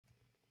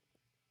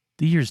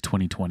The year's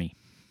 2020.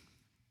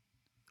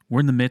 We're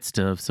in the midst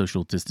of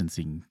social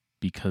distancing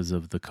because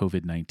of the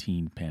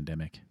COVID-19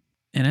 pandemic.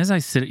 And as I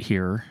sit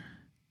here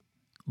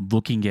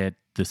looking at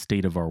the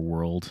state of our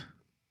world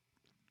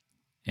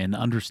and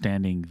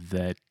understanding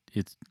that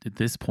it's at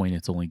this point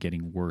it's only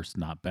getting worse,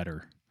 not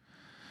better,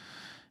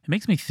 it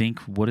makes me think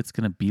what it's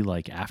going to be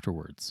like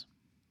afterwards.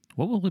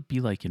 What will it be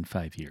like in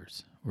 5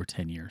 years or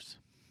 10 years?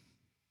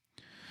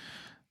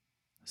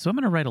 So I'm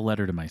going to write a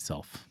letter to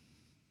myself.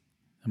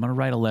 I'm going to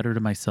write a letter to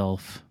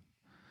myself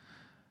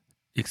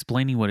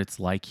explaining what it's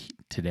like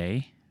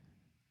today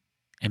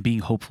and being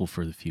hopeful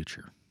for the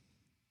future.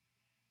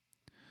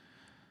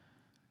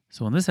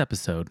 So in this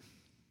episode,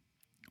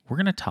 we're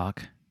going to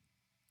talk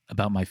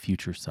about my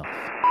future self. A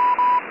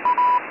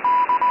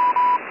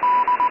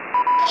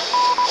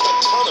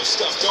ton of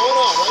stuff going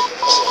on, right?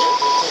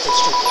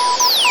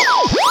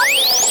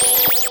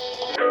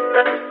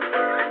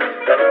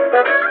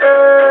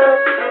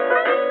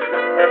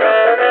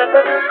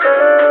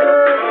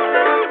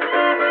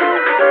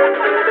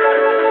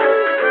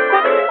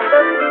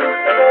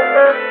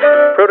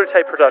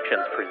 Prototype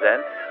Productions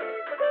presents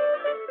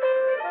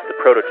the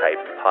Prototype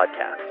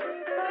Podcast.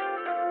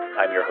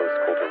 I'm your host,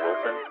 Coulter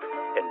Wilson,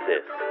 and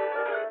this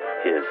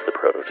is the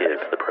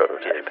Prototype. The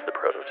Prototype. The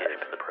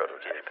Prototype. The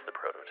Prototype. The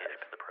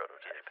Prototype. The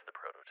Prototype. The Prototype. The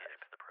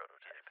Prototype. The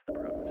Prototype.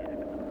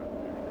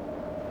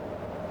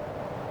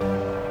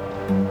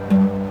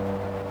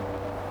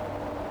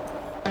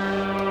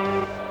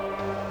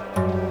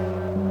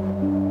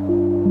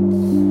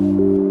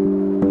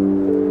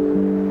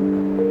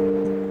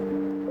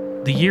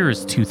 The year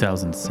is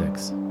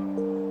 2006.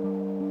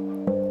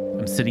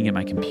 I'm sitting at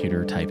my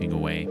computer typing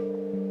away.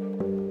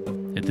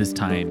 At this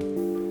time,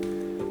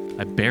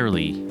 I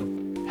barely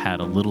had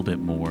a little bit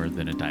more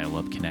than a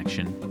dial-up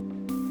connection.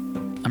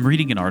 I'm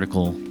reading an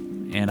article,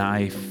 and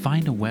I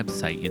find a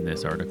website in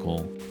this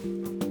article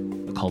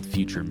called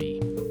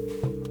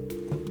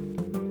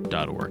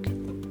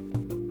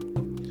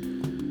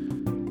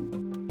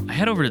FutureMe.org. I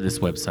head over to this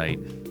website,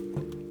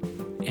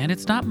 and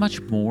it's not much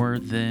more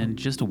than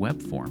just a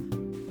web form.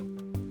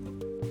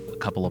 A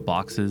couple of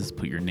boxes,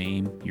 put your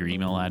name, your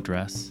email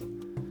address,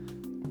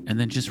 and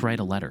then just write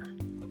a letter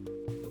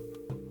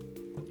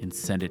and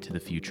send it to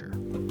the future.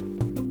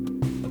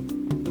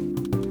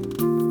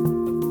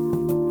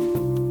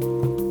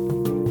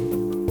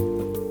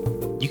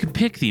 You can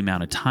pick the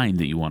amount of time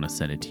that you want to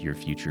send it to your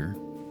future.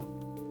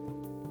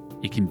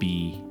 It can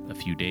be a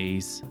few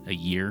days, a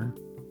year,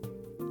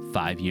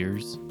 5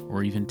 years,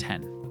 or even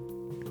 10.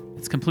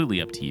 It's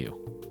completely up to you.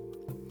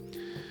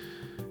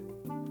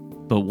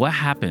 But what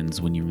happens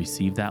when you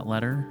receive that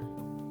letter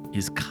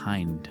is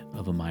kind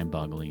of a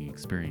mind-boggling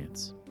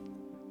experience.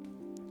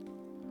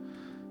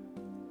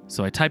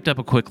 So I typed up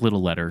a quick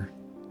little letter,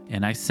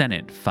 and I sent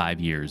it 5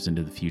 years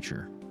into the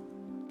future.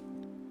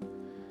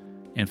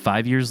 And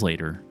 5 years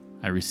later,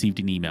 I received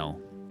an email,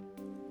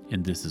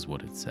 and this is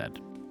what it said.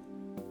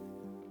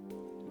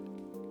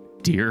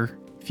 Dear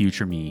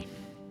future me,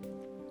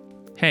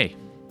 hey,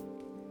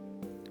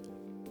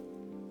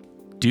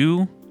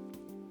 do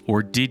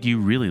or did you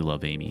really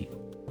love Amy?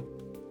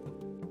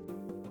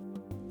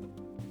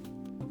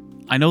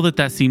 I know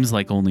that seems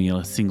like only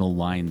a single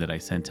line that I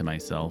sent to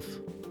myself.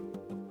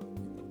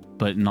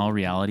 But in all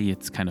reality,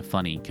 it's kind of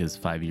funny because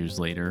 5 years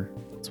later,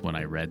 it's when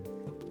I read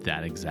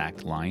that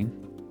exact line.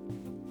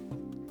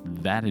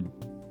 That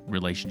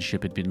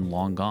relationship had been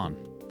long gone.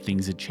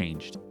 Things had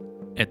changed.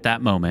 At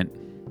that moment,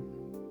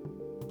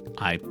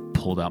 I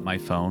pulled out my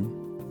phone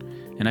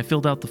and I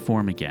filled out the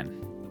form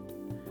again.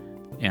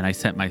 And I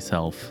sent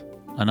myself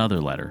another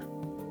letter.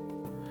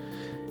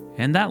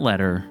 And that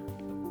letter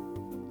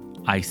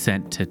I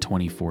sent to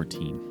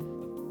 2014.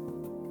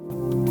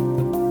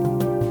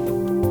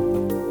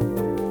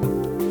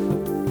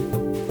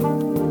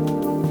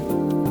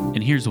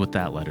 And here's what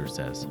that letter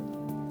says.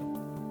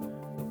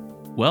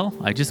 Well,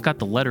 I just got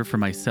the letter for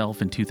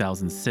myself in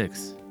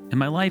 2006, and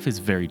my life is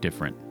very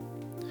different.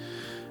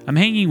 I'm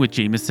hanging with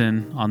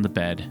Jameson on the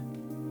bed,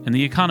 and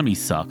the economy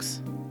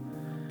sucks.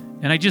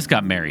 And I just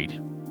got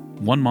married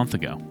 1 month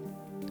ago,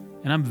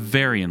 and I'm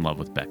very in love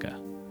with Becca.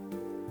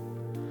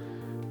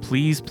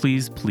 Please,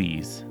 please,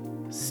 please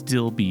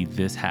still be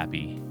this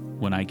happy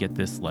when I get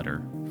this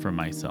letter from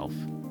myself,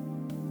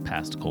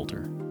 past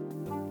Coulter.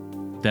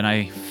 Then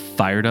I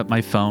fired up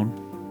my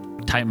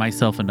phone, typed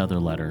myself another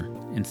letter,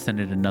 and sent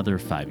it another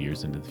 5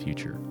 years into the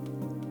future.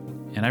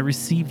 And I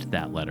received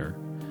that letter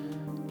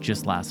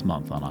just last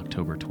month on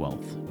October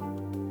 12th.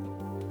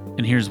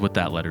 And here's what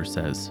that letter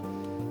says.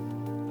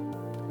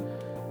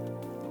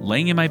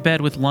 Laying in my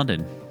bed with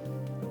London.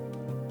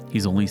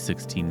 He's only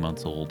 16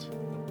 months old.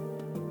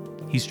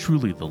 He's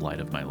truly the light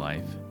of my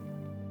life.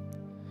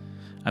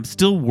 I'm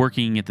still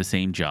working at the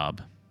same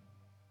job.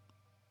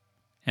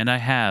 And I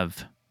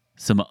have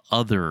some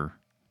other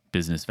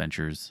business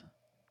ventures.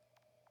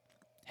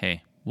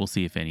 Hey, we'll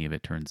see if any of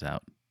it turns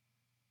out.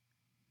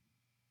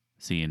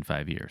 See you in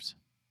 5 years.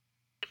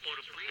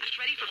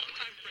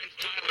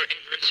 Tyler,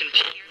 Everett, and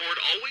Paul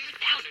Ward always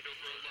down it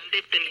over a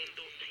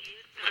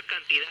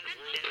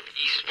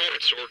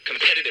esports or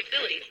competitive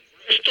ability.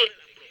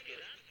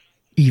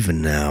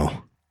 Even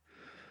now,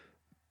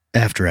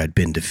 after I'd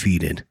been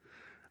defeated,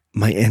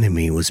 my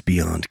enemy was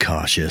beyond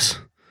cautious.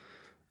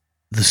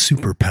 The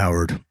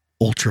superpowered,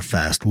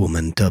 ultra-fast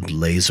woman dubbed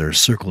Laser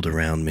circled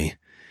around me.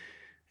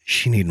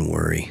 She needn't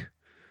worry.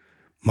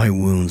 My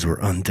wounds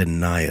were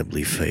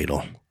undeniably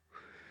fatal.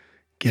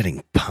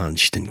 Getting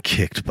punched and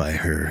kicked by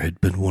her had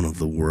been one of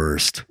the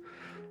worst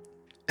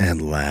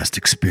and last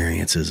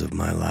experiences of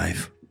my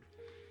life.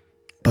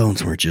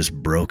 Bones weren't just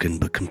broken,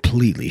 but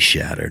completely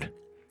shattered.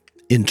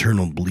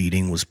 Internal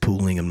bleeding was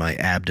pooling in my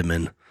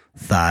abdomen,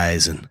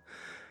 thighs, and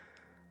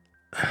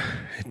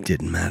it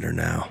didn't matter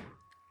now.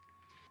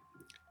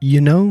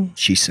 "You know,"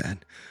 she said,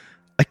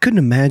 "I couldn't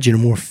imagine a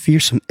more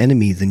fearsome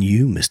enemy than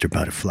you, Mr.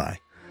 Butterfly."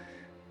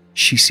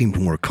 She seemed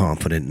more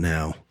confident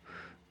now,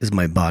 as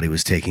my body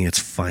was taking its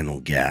final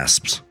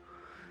gasps.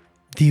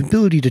 The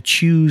ability to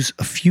choose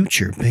a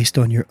future based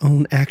on your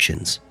own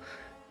actions,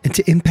 and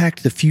to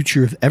impact the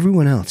future of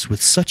everyone else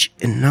with such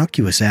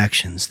innocuous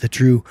actions that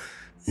drew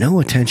no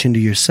attention to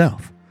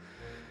yourself.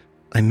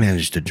 I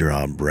managed to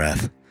draw a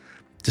breath,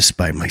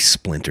 despite my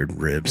splintered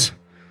ribs.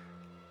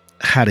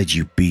 "How did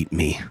you beat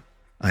me?"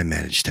 I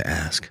managed to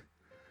ask.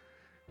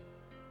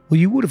 "Well,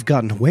 you would have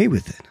gotten away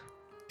with it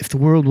if the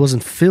world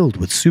wasn't filled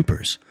with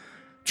supers,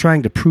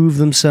 trying to prove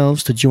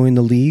themselves to join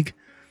the League.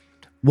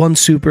 One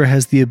super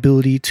has the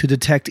ability to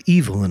detect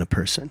evil in a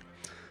person.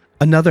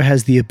 Another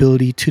has the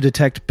ability to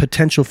detect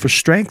potential for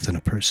strength in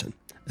a person,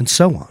 and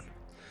so on.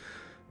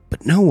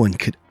 But no one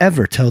could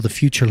ever tell the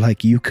future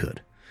like you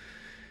could.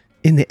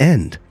 In the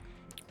end,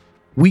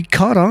 we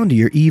caught on to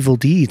your evil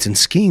deeds and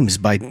schemes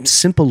by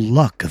simple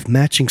luck of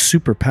matching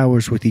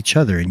superpowers with each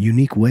other in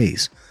unique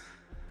ways.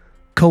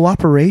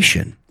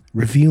 Cooperation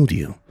revealed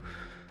you.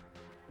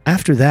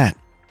 After that,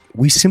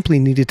 we simply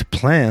needed to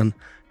plan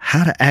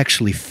how to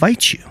actually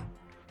fight you.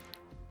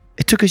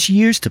 It took us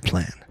years to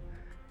plan.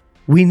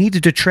 We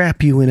needed to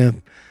trap you in a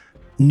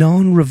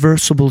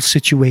non-reversible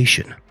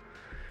situation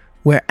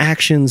where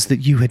actions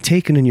that you had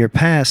taken in your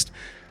past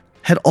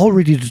had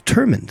already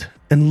determined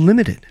and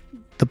limited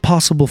the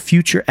possible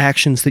future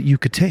actions that you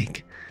could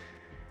take.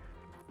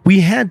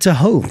 We had to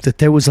hope that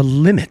there was a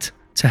limit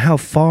to how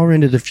far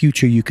into the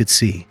future you could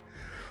see.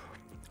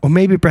 Or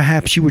maybe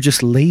perhaps you were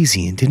just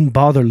lazy and didn't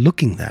bother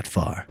looking that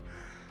far.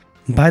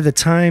 By the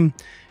time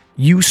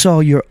you saw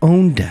your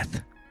own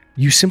death,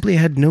 you simply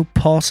had no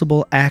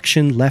possible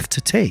action left to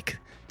take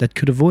that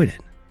could avoid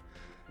it."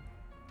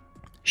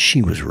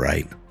 She was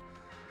right.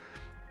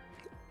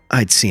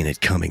 I'd seen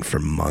it coming for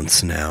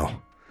months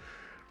now,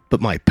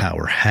 but my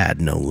power had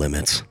no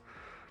limits.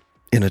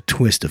 In a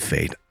twist of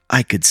fate,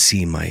 I could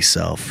see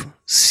myself,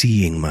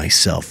 seeing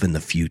myself in the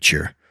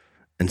future,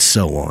 and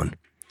so on,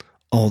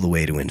 all the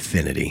way to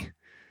infinity.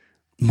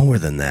 More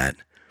than that,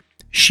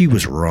 she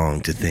was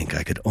wrong to think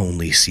I could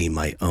only see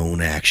my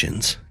own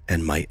actions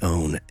and my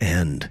own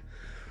end.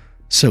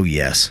 So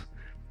yes,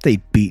 they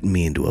beat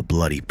me into a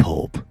bloody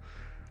pulp.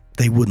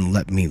 They wouldn't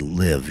let me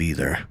live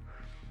either.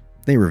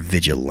 They were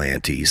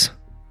vigilantes,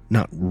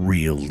 not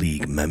real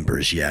League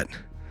members yet.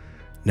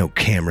 No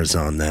cameras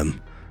on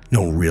them,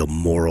 no real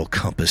moral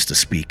compass to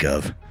speak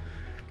of.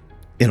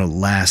 In a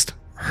last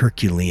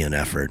Herculean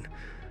effort,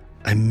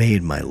 I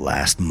made my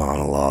last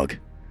monologue.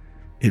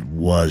 It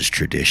was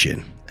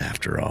tradition,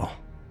 after all.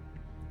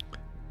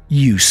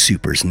 "You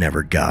supers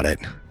never got it.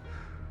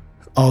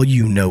 All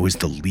you know is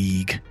the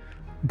League,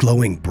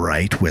 glowing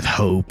bright with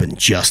hope and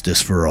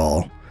justice for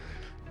all.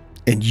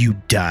 And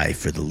you die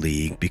for the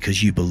League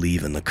because you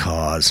believe in the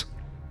cause.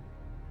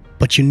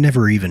 But you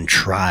never even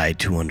tried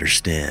to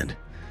understand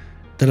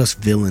that us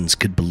villains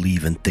could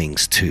believe in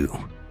things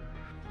too."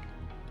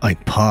 I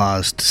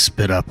paused to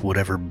spit up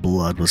whatever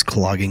blood was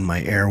clogging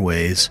my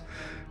airways,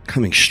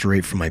 coming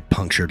straight from my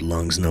punctured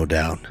lungs, no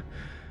doubt.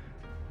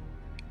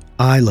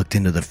 I looked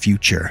into the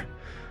future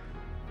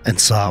and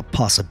saw a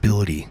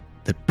possibility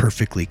that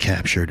perfectly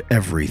captured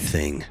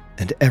everything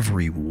and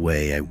every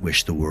way I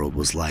wished the world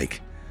was like.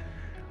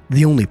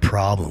 The only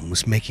problem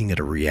was making it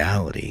a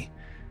reality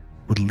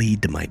would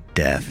lead to my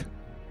death.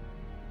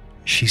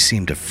 She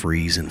seemed to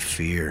freeze in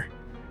fear.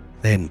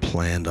 They hadn't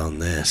planned on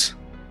this.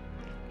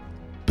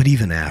 But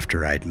even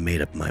after I'd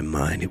made up my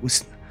mind, it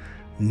was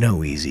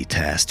no easy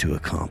task to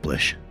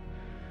accomplish.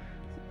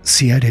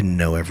 See, I didn't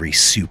know every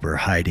super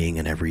hiding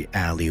in every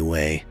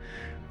alleyway,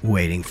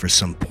 waiting for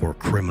some poor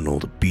criminal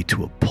to beat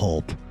to a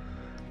pulp.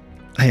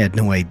 I had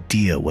no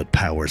idea what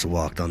powers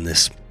walked on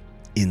this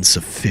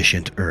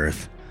insufficient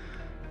earth.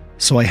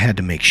 So I had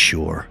to make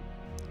sure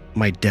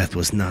my death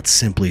was not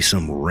simply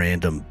some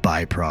random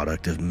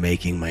byproduct of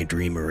making my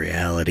dream a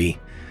reality.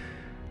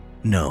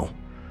 No,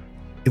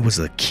 it was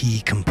a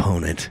key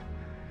component.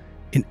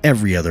 In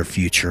every other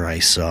future I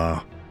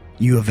saw,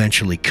 you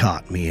eventually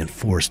caught me and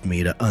forced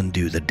me to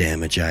undo the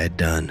damage I had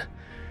done.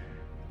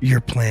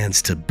 Your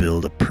plans to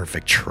build a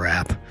perfect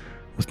trap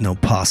with no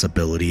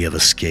possibility of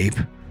escape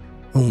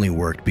only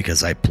worked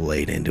because I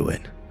played into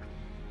it.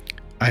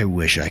 I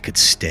wish I could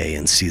stay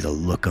and see the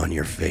look on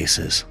your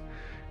faces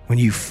when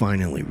you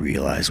finally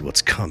realize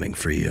what's coming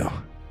for you.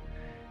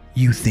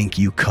 You think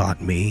you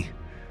caught me,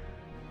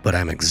 but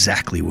I'm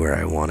exactly where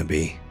I want to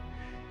be.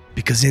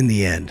 Because in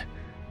the end,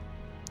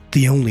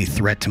 the only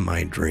threat to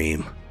my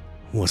dream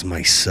was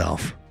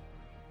myself.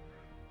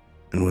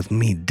 And with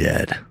me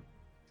dead,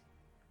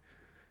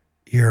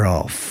 you're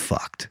all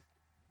fucked.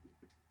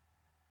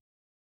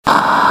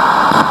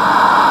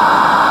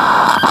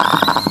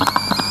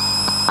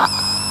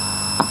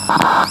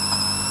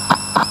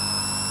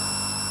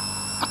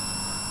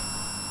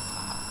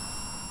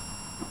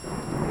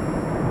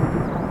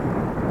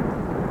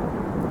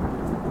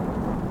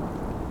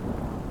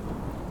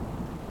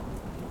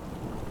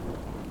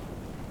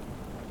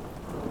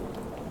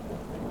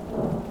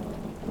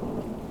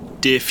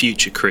 Dear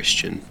future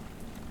Christian,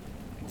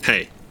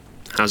 hey,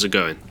 how's it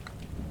going?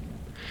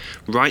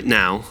 Right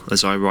now,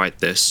 as I write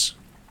this,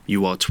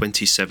 you are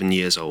 27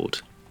 years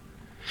old.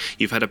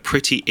 You've had a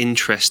pretty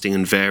interesting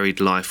and varied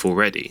life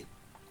already,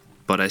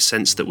 but I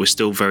sense that we're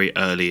still very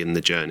early in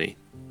the journey.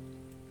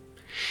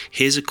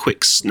 Here's a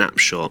quick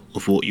snapshot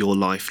of what your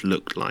life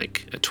looked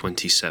like at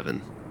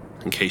 27,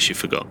 in case you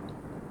forgot.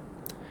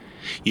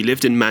 You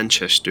lived in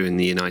Manchester in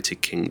the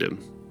United Kingdom.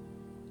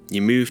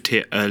 You moved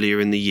here earlier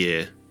in the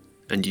year,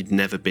 and you'd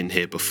never been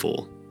here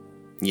before.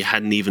 You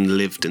hadn't even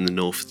lived in the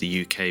north of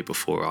the UK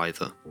before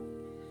either.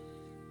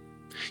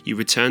 You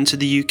returned to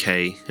the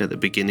UK at the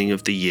beginning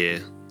of the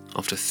year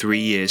after 3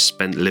 years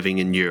spent living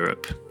in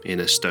Europe, in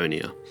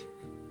Estonia.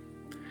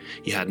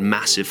 You had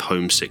massive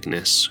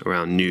homesickness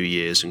around New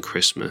Year's and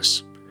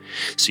Christmas,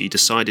 so you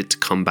decided to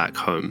come back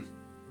home.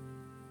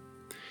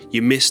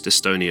 You missed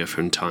Estonia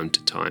from time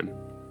to time,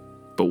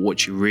 but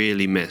what you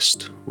really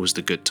missed was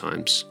the good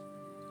times.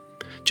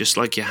 Just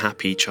like your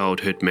happy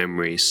childhood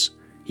memories,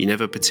 you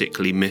never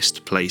particularly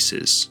missed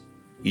places,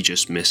 you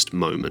just missed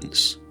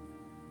moments.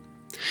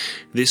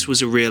 This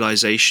was a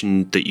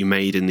realization that you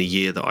made in the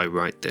year that I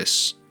write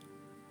this,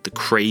 the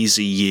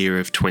crazy year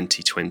of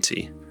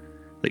 2020,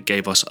 that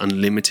gave us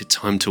unlimited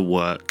time to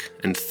work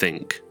and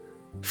think,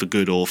 for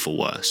good or for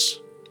worse.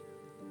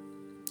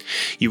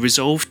 You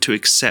resolved to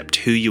accept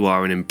who you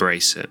are and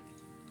embrace it.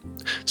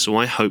 So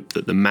I hope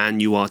that the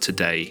man you are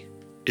today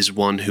is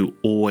one who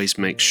always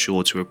makes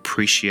sure to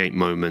appreciate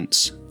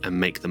moments and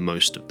make the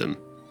most of them.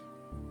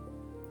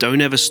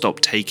 Don't ever stop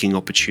taking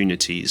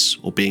opportunities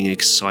or being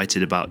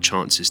excited about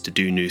chances to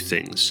do new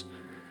things.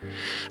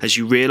 As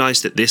you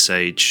realized at this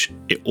age,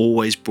 it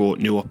always brought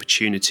new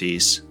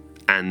opportunities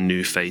and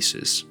new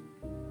faces.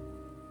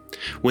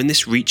 When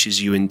this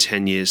reaches you in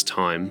 10 years'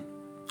 time,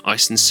 I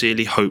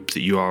sincerely hope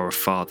that you are a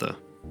father.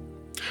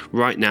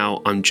 Right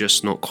now, I'm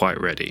just not quite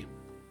ready,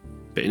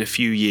 but in a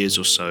few years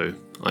or so,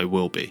 I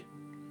will be.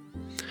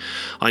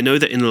 I know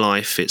that in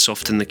life it's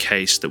often the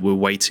case that we're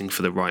waiting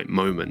for the right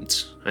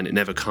moment and it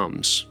never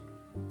comes.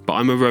 But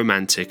I'm a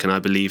romantic and I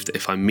believe that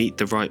if I meet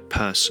the right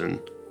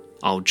person,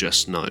 I'll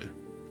just know.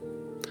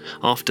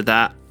 After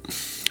that,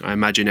 I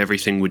imagine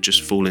everything would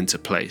just fall into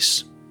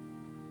place.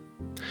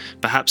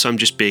 Perhaps I'm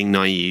just being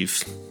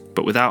naive,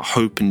 but without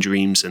hope and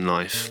dreams in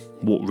life,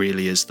 what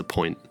really is the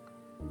point?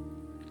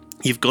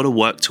 You've got to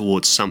work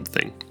towards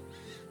something.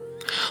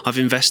 I've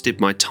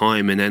invested my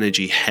time and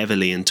energy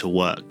heavily into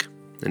work,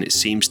 and it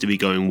seems to be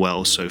going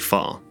well so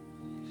far.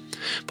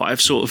 But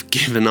I've sort of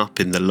given up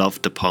in the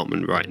love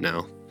department right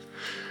now.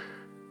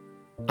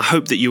 I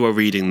hope that you are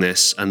reading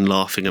this and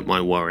laughing at my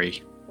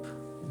worry.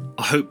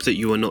 I hope that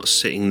you are not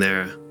sitting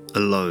there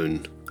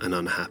alone and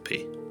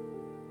unhappy.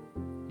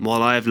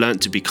 While I have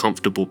learnt to be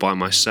comfortable by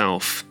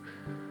myself,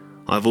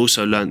 I've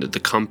also learnt that the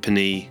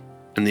company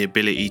and the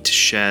ability to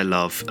share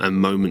love and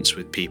moments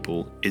with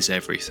people is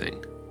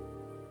everything.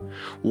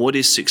 What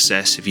is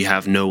success if you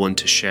have no one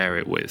to share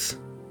it with?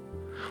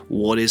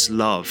 What is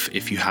love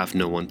if you have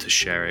no one to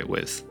share it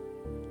with?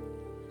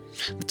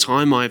 The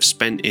time I have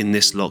spent in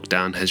this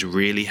lockdown has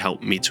really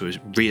helped me to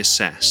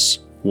reassess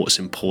what's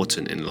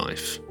important in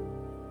life.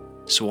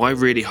 So I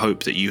really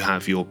hope that you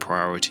have your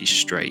priorities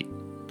straight.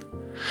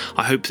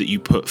 I hope that you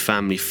put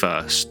family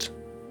first,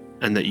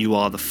 and that you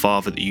are the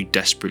father that you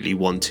desperately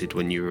wanted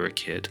when you were a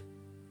kid.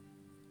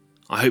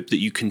 I hope that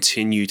you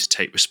continue to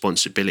take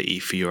responsibility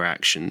for your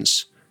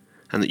actions,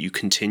 and that you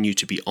continue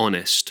to be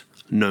honest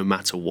no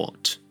matter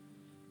what.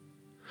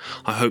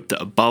 I hope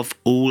that above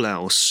all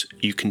else,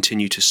 you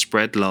continue to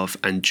spread love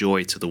and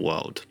joy to the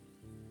world.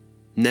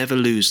 Never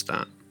lose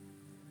that.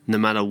 No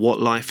matter what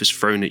life has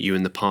thrown at you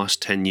in the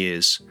past 10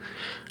 years,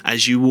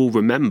 as you will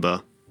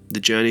remember,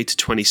 the journey to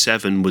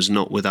 27 was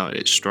not without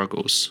its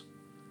struggles.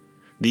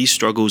 These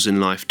struggles in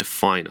life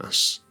define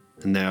us,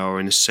 and they are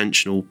an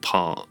essential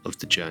part of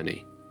the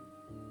journey.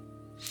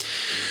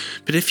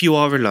 But if you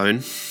are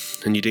alone,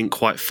 and you didn't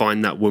quite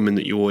find that woman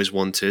that you always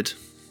wanted,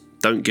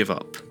 don't give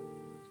up.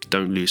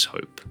 Don't lose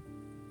hope.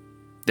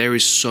 There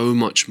is so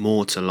much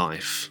more to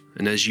life,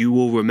 and as you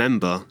will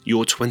remember,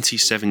 your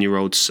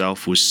 27-year-old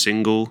self was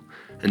single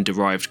and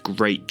derived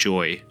great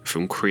joy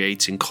from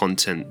creating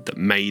content that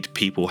made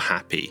people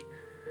happy,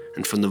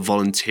 and from the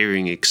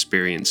volunteering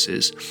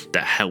experiences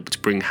that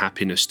helped bring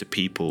happiness to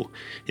people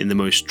in the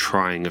most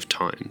trying of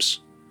times.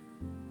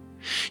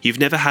 You've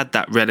never had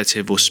that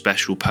relative or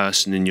special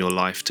person in your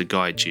life to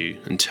guide you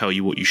and tell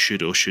you what you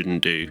should or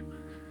shouldn't do.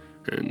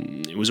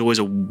 And it was always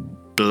a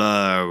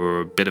blur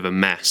or a bit of a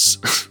mess.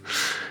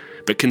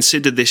 But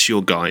consider this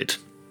your guide,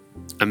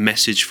 a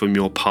message from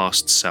your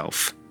past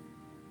self.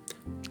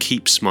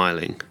 Keep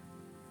smiling.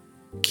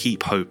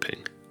 Keep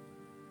hoping.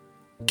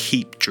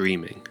 Keep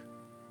dreaming.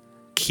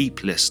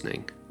 Keep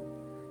listening.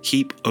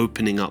 Keep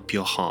opening up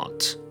your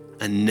heart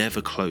and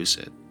never close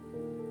it.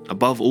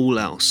 Above all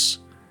else,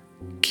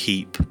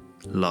 keep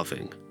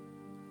loving.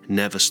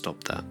 Never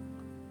stop that.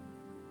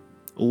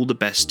 All the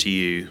best to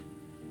you.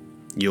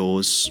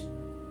 Yours,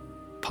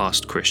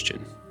 Past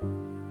Christian.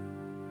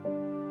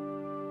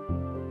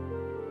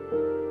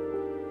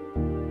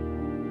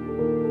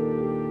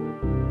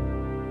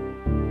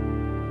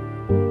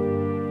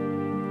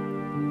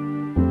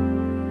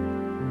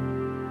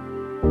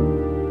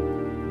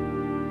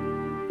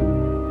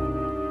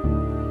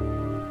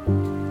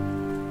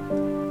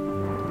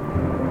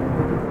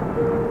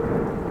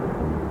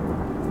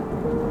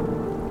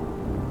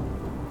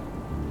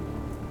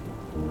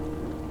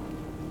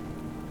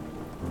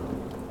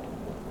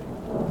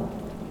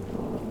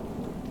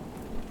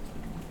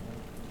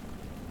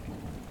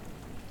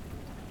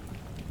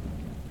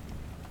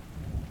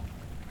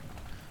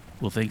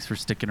 Well, thanks for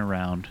sticking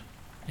around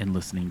and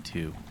listening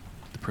to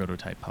the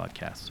Prototype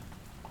Podcast.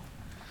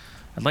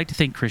 I'd like to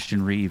thank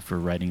Christian Reeve for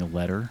writing a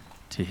letter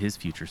to his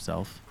future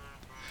self.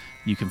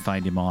 You can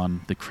find him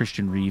on the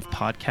Christian Reeve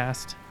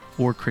Podcast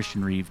or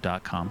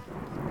christianreeve.com.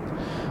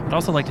 I'd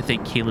also like to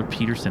thank Caleb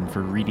Peterson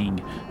for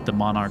reading the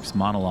Monarch's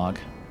monologue.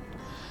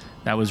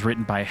 That was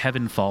written by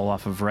Heavenfall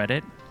off of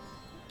Reddit,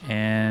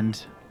 and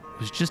it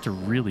was just a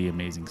really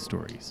amazing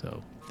story.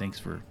 So thanks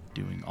for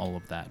doing all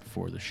of that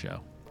for the show.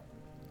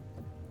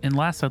 And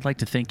last, I'd like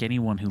to thank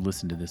anyone who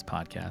listened to this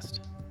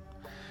podcast.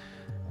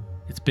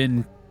 It's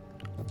been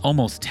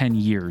almost 10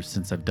 years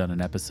since I've done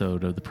an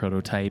episode of The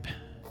Prototype,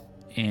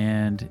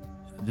 and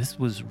this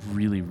was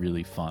really,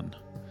 really fun.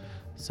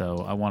 So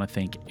I want to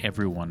thank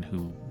everyone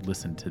who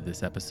listened to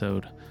this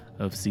episode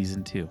of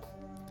Season 2.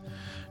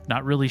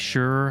 Not really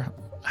sure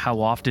how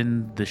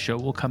often the show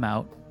will come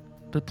out,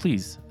 but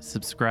please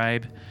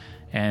subscribe,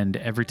 and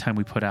every time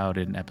we put out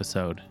an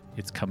episode,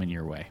 it's coming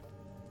your way.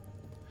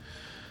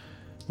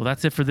 Well,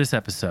 that's it for this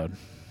episode.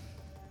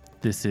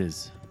 This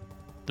is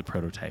The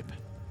Prototype.